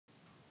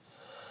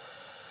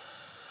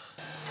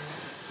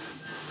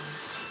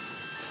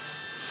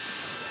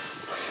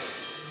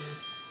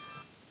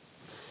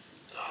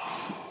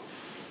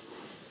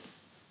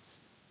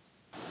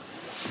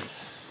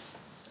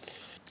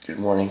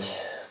morning.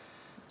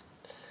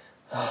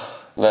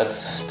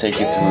 Let's take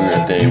you through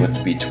a day with the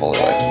Beachvolley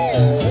Vikings.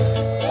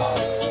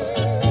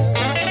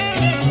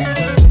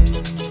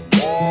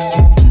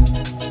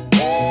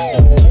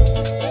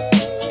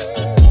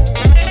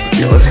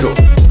 Yeah, let's go.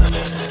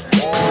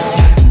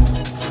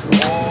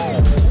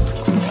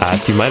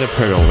 As you might have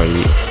heard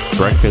already,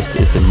 breakfast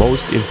is the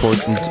most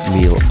important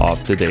meal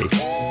of the day.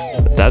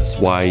 That's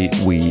why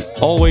we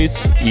always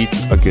eat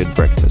a good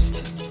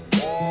breakfast.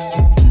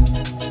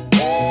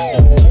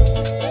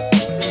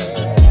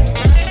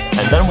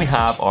 And then we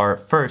have our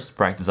first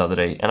practice of the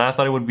day, and I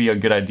thought it would be a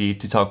good idea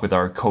to talk with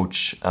our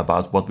coach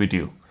about what we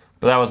do.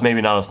 But that was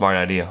maybe not a smart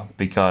idea,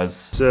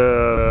 because... No,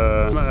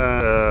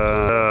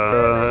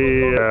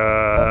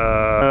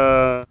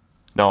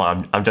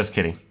 I'm just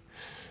kidding.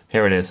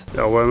 Here it is.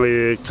 Yeah, when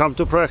we come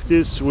to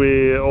practice,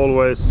 we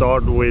always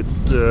start with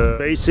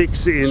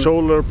basics in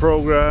shoulder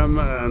program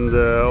and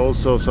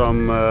also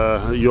some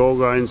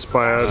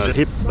yoga-inspired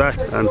hip, back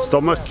and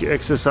stomach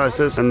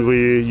exercises. And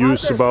we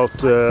use about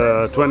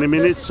 20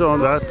 minutes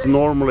on that.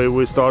 Normally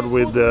we start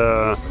with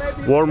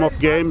warm-up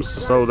games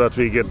so that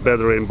we get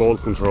better in ball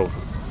control.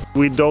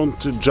 We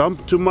don't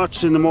jump too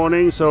much in the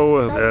morning,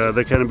 so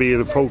there can be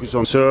a focus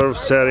on serve,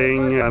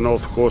 setting, and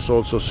of course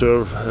also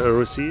serve,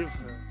 receive.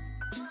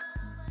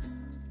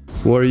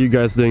 What are you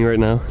guys doing right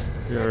now?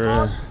 We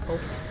are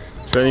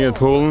training at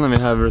pool, and we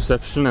have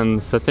reception and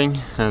setting,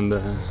 and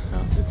yeah,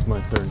 it's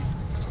my turn.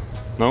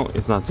 No,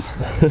 it's not.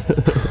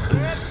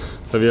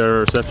 So we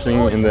are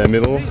receptioning in the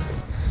middle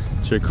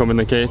to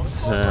communicate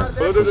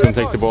who's going to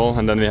take the ball,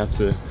 and then we have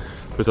to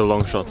put a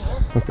long shot.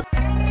 Okay.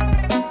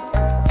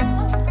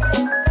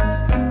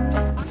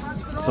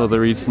 So the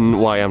reason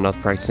why I'm not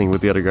practicing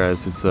with the other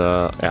guys is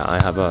yeah, I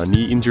have a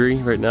knee injury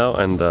right now,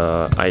 and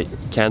I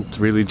can't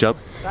really jump.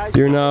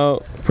 You're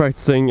now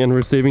practicing and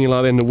receiving a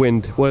lot in the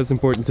wind. What is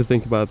important to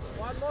think about?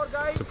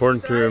 It's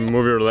important to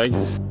move your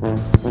legs.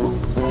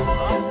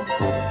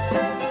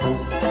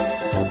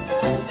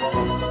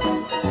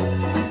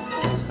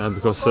 And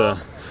because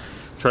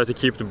try to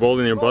keep the ball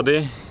in your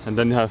body, and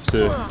then you have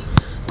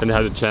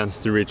the chance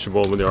to reach the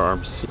ball with your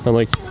arms. And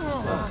like,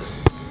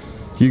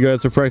 you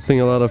guys are practicing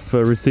a lot of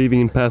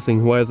receiving and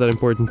passing. Why is that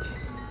important?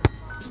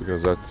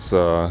 Because that's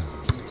the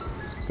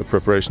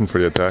preparation for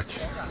the attack.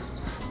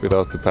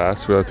 Without the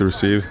pass, without the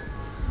receive,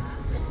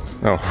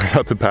 no,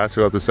 without the pass,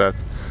 without the set,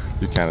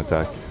 you can't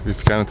attack. If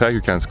you can't attack,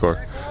 you can't score.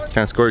 You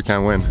can't score, you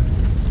can't win.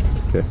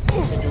 Okay.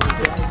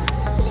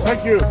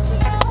 Thank you.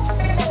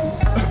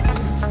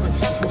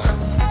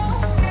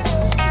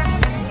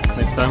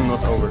 Next time,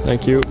 not over.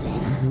 Thank you.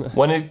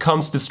 When it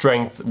comes to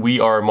strength, we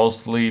are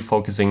mostly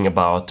focusing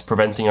about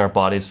preventing our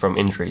bodies from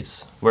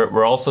injuries.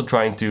 We're also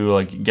trying to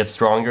like get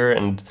stronger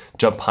and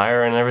jump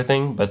higher and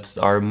everything, but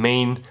our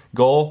main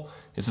goal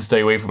is to stay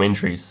away from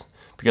injuries,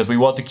 because we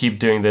want to keep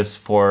doing this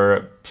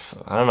for,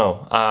 I don't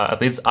know, at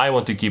least I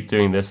want to keep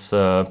doing this,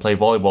 play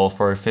volleyball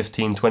for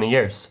 15-20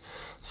 years.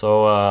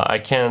 So I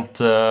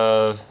can't,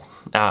 I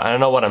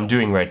don't know what I'm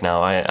doing right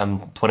now.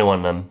 I'm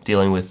 21, I'm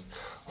dealing with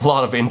a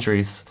lot of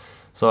injuries,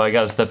 so I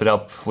gotta step it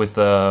up with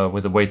the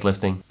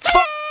weightlifting.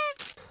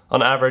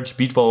 On average,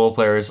 beach volleyball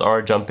players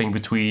are jumping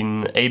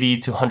between 80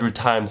 to 100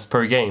 times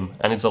per game,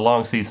 and it's a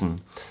long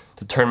season.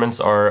 The tournaments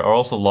are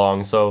also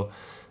long, so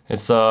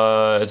it's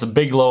a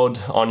big load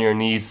on your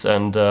knees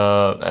and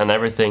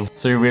everything.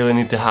 So you really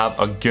need to have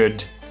a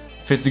good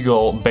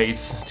physical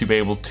base to be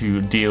able to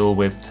deal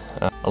with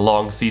a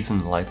long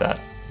season like that.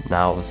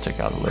 Now let's check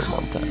out a little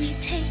montage.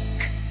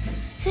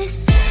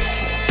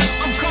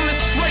 I'm coming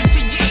straight to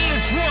your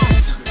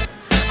eardrums.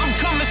 I'm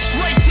coming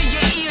straight to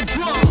your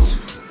eardrums.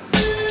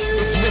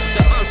 It's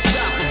Mr.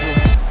 Unstoppable.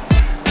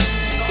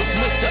 It's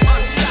Mr.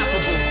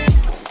 Unstoppable.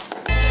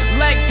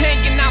 Legs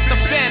hanging out the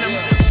phantom.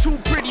 Two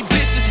pretty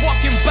bitches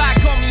walking by,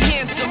 call me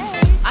handsome.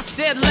 I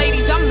said,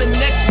 ladies, I'm the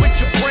next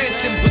Richard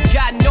Branson, but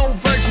got no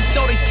virgin,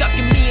 so they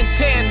sucking me in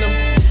tandem.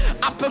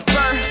 I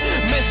prefer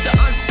Mr.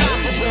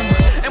 Unstoppable,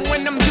 and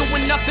when I'm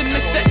doing nothing,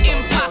 Mr.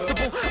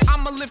 Impossible.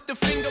 I'ma lift a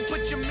finger,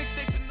 put your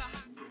mixtape in the...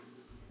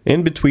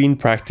 In between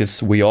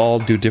practice, we all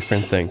do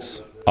different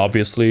things.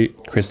 Obviously,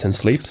 Kristen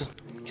sleeps.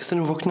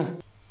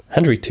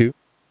 Henry too.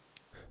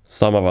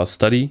 Some of us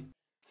study.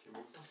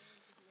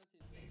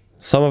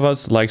 Some of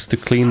us likes to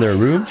clean their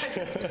room,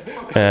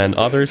 and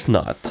others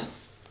not.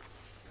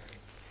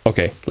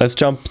 Okay, let's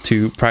jump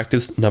to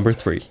practice number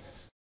 3.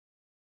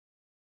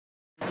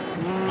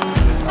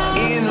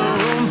 In a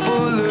room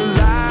full of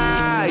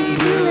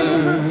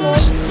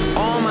lighters,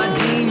 all my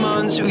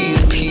demons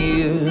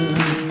reappear.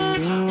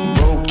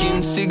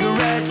 Broken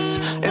cigarettes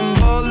and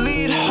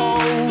bullet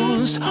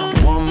holes.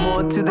 One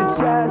more to the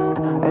chest,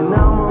 and I'm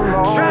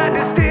alone. Tried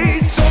to stay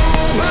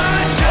sober,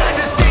 tried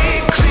to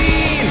stay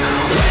clean.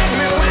 Wake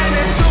me when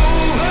it's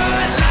over,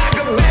 like a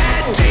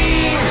bad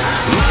dream.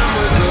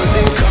 Mama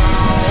doesn't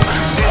call,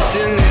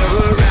 sister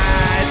never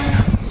rides.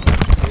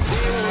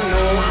 They won't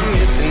know I'm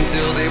missing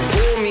till they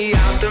pull me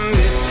out the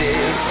mystic.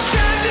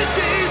 Tried to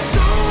stay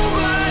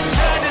sober,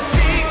 tried to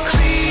stay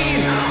clean.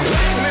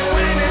 Wake me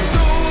when it's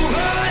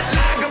over,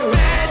 like a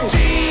bad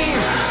dream.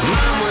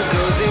 Mama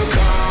doesn't call.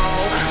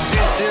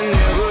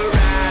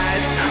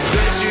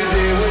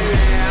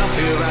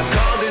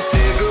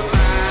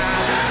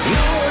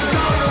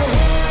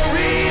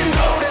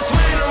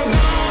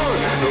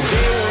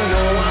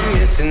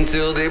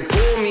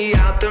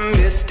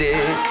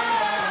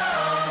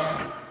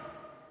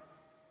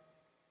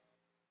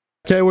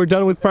 Okay, we're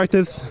done with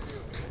practice.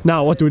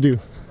 Now, what do we do?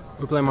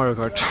 We play Mario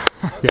Kart.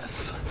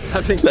 Yes.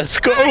 Let's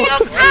go!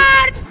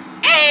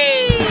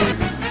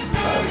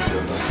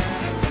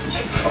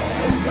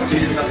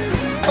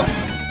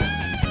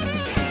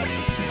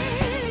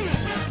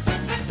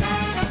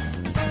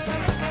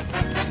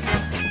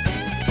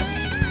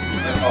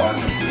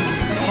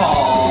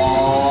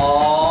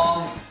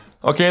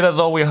 Okay, that's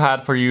all we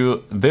had for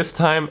you this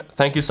time.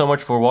 Thank you so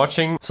much for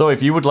watching. So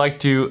if you would like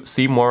to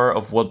see more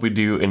of what we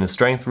do in the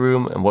strength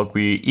room and what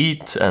we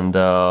eat and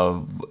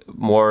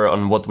more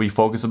on what we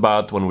focus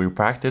about when we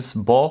practice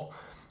ball,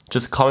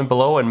 just comment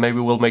below and maybe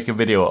we'll make a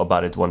video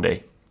about it one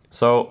day.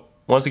 So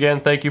once again,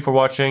 thank you for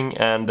watching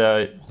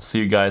and see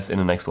you guys in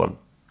the next one.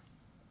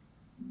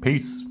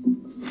 Peace.